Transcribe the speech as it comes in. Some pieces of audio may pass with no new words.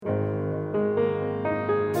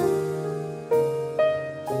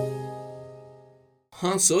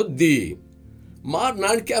हांसो दी मार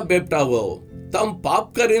नाणक्या बेपटावो तम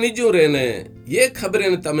पाप करीने जो रेने ये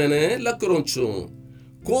खबरें तमेने लकरूं छू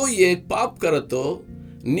कोई एक पाप करतो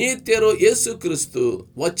नी तेरो येसु क्रिस्तु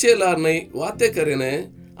वचेलार नहीं वाते करीने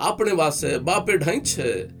अपने वासे बापे ढाई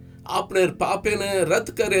छे अपने पापे ने रद्द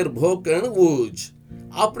करेर भोकन ऊज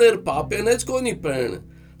अपने पापे ने कोनी पण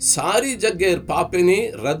सारी जगह पापे नी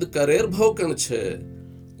रद्द करेर भोकन छे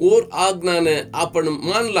और आज्ञा ने आपण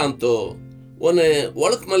मान लांतो ओने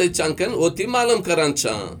वळख मले चांकन ओती मालम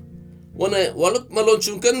करांचा ओने वळख मलो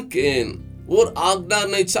चुंकन केन और आज्ञा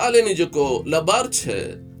नहीं चाले नी जको लबार छे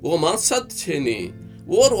वो मा सत छे नी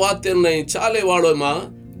और वातेर नहीं चाले वाळो मा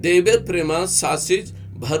देवेर प्रेमा सासिज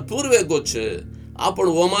भरपूर वेगो छे आपण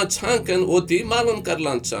वोमा छांकन ओती मालम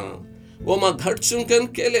करलांचा वोमा घट चुंकन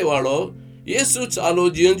केले वाळो येसु चालो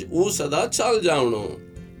जिंज ऊ सदा चाल जावणो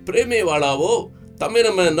प्रेमे वाळावो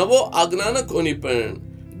तमेन में नवो आज्ञा न कोनी पण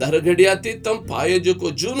धरघड़ियाती तम पाए जो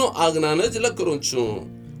को जूनो आज्ञा न ज लकरूं छू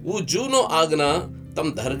ऊ जूनो आज्ञा तम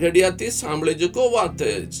धरघड़ियाती सांभळे जो को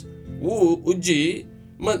वातेज ऊ उज्जी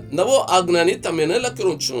म नवो आज्ञा नी तमेने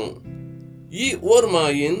लकरूं छू ई ओर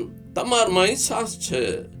माइन तमार माई सास छे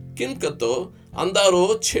किन कतो अंधारो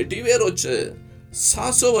छेटी वेरो छे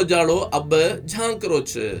सासो वजाड़ो अब झांकरो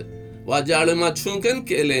छे वाजाड़े मा छुंकन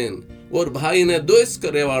केलेन और भाई ने द्वेष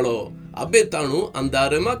करे वालो अबे ताणु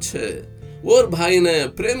अंधारे मा छे और भाई ने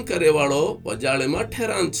प्रेम करे वालो वजाड़े मा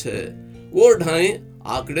ठहरान छे और ढाई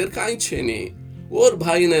आकड़ेर काई छे नी और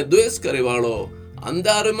भाई ने द्वेष करे वालो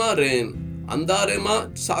अंधारे मा रेन अंधारे मा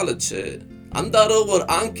साल छे अंधारो और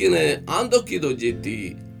आंकी ने आंदो कीदो जीती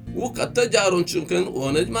वो कत जारों चुंकन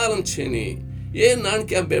ओनेज मालम छे नी ये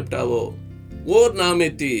नाणक्या बेपटावो और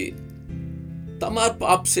नामेती तमार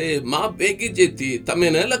पाप से मां बेगी जेती तमे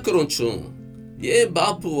ने लकरूं छू ये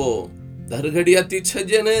बाप वो धरघड़ियाती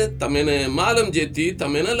छजे ने तमे ने मालम जेती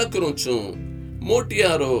तमे ने लकरूं छू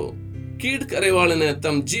मोटियारो कीड करे वाले ने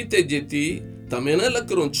तम जीते जेती तमे ने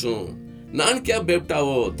लकरूं छू नाणक्या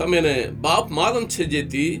बेपटावो तमे ने बाप मालम छे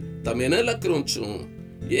जेती तमे ने लकरूं छू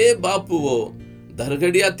ये बाप वो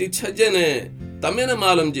धरघड़ियाती छजे ने तमे ने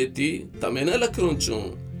मालम जेती तमे ने लकरूं छू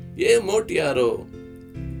ये मोटियारो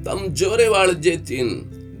तम जोरे वाले जेतीन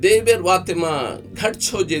देवेर वाते मा घट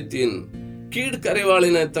छो जेतीन कीड करे वाले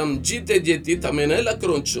ने तम जीते जेती तमे ने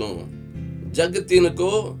लकरूं छू जगतीन को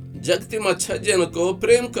जगती मा छजेन को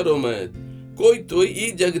प्रेम करो मत कोई तो ई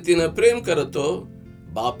जगती ने प्रेम करतो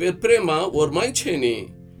बापेर प्रेमा और माई छेनी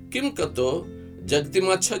किम कतो जगती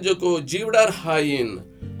मा छजो को जीवडार हाइन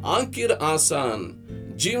आंकीर आसान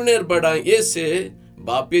जीवनेर बड़ा ये से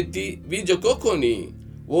बापेती बीजो को कोनी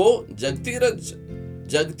वो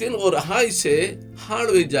जगतीन और हाय से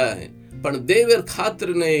हाड़वे जाए पण देवेर खातिर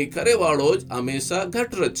नहीं करे वाळो हमेशा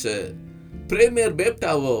घट रचे प्रेमेर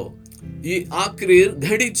बेपटावो ई आखरीर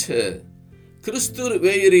घड़ी छे क्रिस्तुर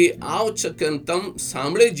वेयरी आव चकन तम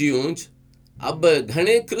सांभळे जीवंज अब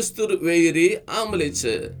घणे क्रिस्तुर वेयरी आमले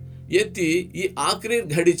छे येती ई आखरीर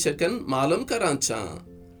घड़ी चकन मालम करांचा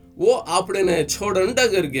वो आपने ने छोड़न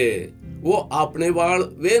डगर गे वो आपने वाल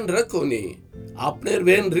वेन रखोनी आपने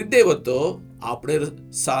वेन हृदयवतो आपने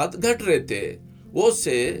साथ घट रहते वो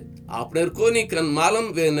से आपने कोनी कन मालम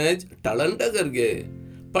वेनेज टलन डगर गे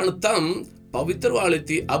पण तम पवित्र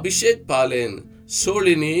वालेती अभिषेक पालेन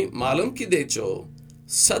सोलिनी मालम की देचो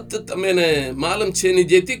सत्य तमेने मालम छेनी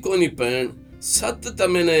जेती कोनी पण सत्य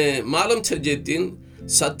तमेने मालम छे जेतीन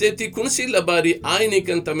सत्यती कुणसी लबारी आईनी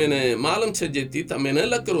कन तमेने मालम छे जेती तमेने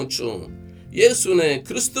लकरूं छू येसु ने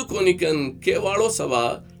क्रिस्तु कोनी कन केवाळो सवा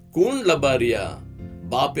कूण लबारिया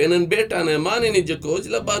बापे ने बेटा ने माने निजको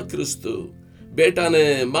लबार क्रिस्तु बेटा ने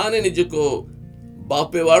माने निजको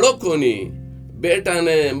बापे वाळो कोनी बेटा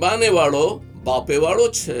ने माने वाळो बापे वाळो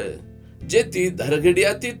छे जेती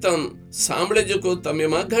धरघड़ियाती तम सांभळे जको तमे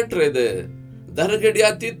मा घट रे दे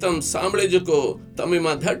धरघड़ियाती तम सांभळे जको तमे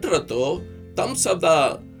मा घट रतो तम सदा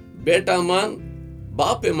बेटा मान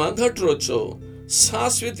बापे मा घट रो छो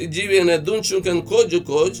शाश्वत जीवे ने दुंचुकन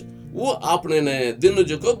कोज वो आपने ने दिन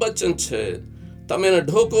जको बचन छे तमे ने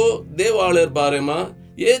ढोको देवाळेर बारे मा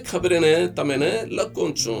ये खबरे ने तमे ने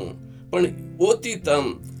लकों छू पण ओती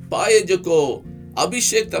तम पाए जको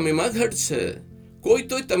अभिषेक तमे मा घट छे कोई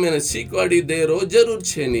तो तमे ने सीखवाड़ी देरो जरूर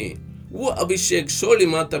छे नी वो अभिषेक सोली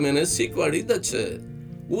मा तमे ने सीखवाड़ी द छे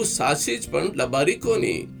वो सासीज पण लबारी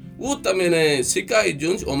कोनी वो तमे ने सिकाई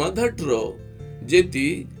जुंज ओमा घट रो जेती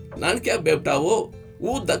नानक्या बेपटावो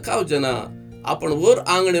वो दखाव जना आपण वोर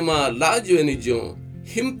आंगणे मा लाजवेनी जो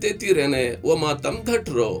हिमतेती रहने वो मा तम घट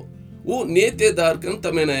रो वो नेतेदार कन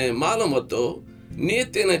तमे ने मालूम हतो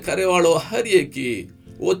नेते ने करे वाळो हर एकी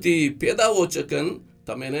ओती पेदा वो चकन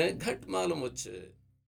तमे ने घट मालूम छे।